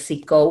of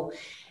Mexico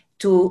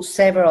to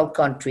several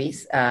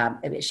countries.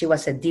 She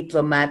was a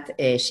diplomat.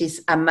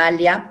 She's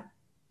Amalia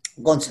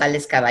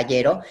González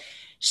Caballero.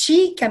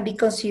 She can be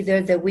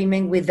considered the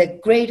woman with the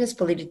greatest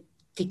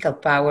political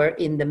power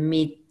in the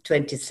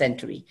mid-20th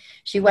century.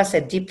 She was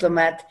a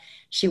diplomat.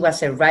 She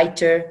was a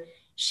writer.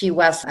 She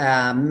was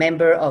a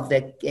member of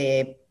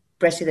the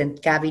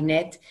president's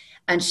cabinet.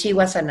 And she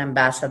was an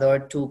ambassador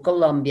to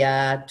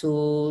Colombia,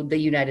 to the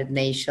United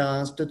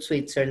Nations, to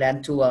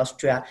Switzerland, to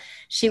Austria.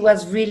 She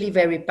was really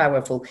very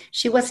powerful.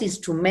 She was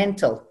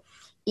instrumental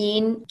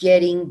in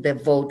getting the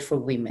vote for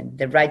women,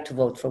 the right to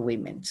vote for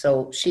women.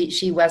 So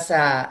she was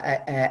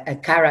a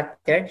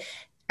character,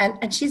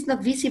 and she's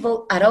not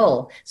visible at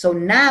all. So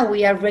now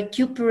we are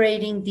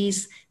recuperating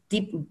this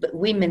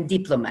women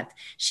diplomat.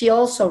 She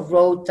also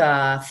wrote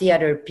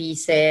theater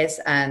pieces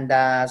and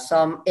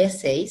some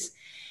essays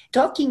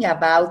talking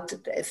about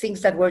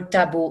things that were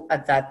taboo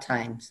at that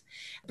time.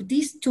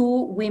 These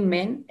two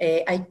women,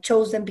 I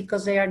chose them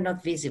because they are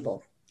not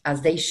visible,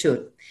 as they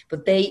should,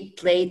 but they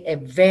played a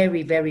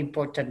very, very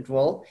important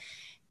role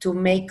to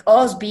make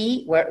us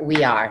be where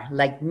we are.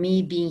 Like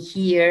me being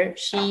here,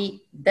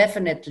 she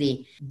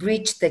definitely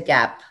bridged the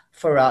gap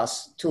for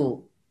us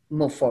to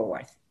move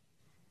forward.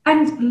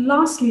 And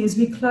lastly, as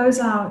we close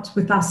out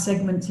with our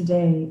segment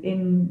today,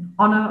 in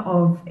honor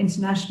of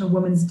International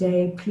Women's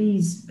Day,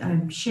 please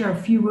share a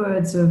few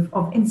words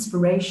of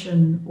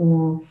inspiration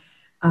or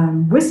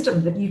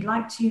wisdom that you'd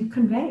like to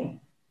convey.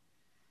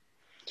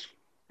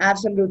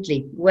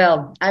 Absolutely.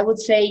 Well, I would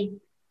say,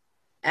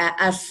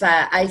 as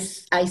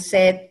I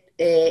said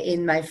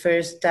in my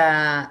first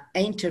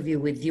interview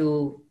with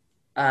you,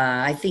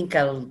 I think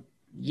a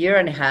year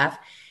and a half,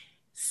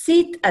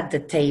 sit at the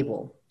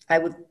table. I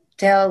would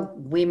tell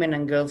women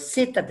and girls,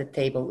 sit at the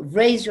table,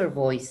 raise your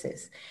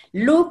voices,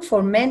 look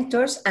for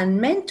mentors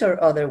and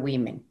mentor other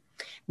women.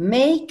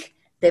 Make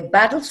the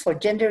battles for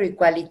gender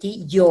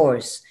equality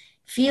yours.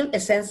 Feel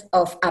a sense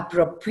of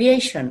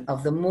appropriation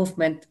of the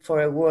movement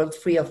for a world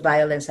free of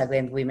violence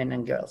against women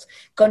and girls.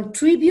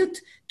 Contribute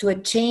to a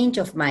change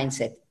of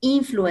mindset,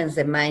 influence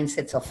the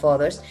mindsets of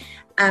others,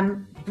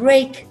 and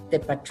break the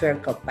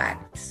patriarchal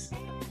pacts,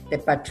 the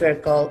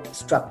patriarchal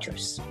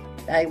structures.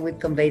 I would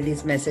convey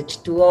this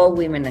message to all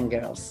women and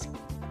girls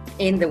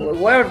in the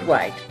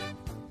worldwide.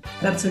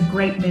 That's a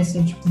great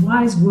message.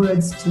 Wise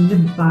words to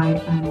live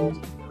by and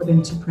put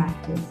into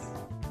practice.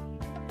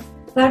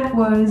 That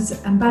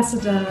was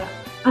Ambassador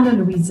Ana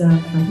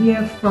Luisa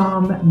Fajer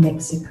from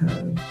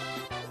Mexico.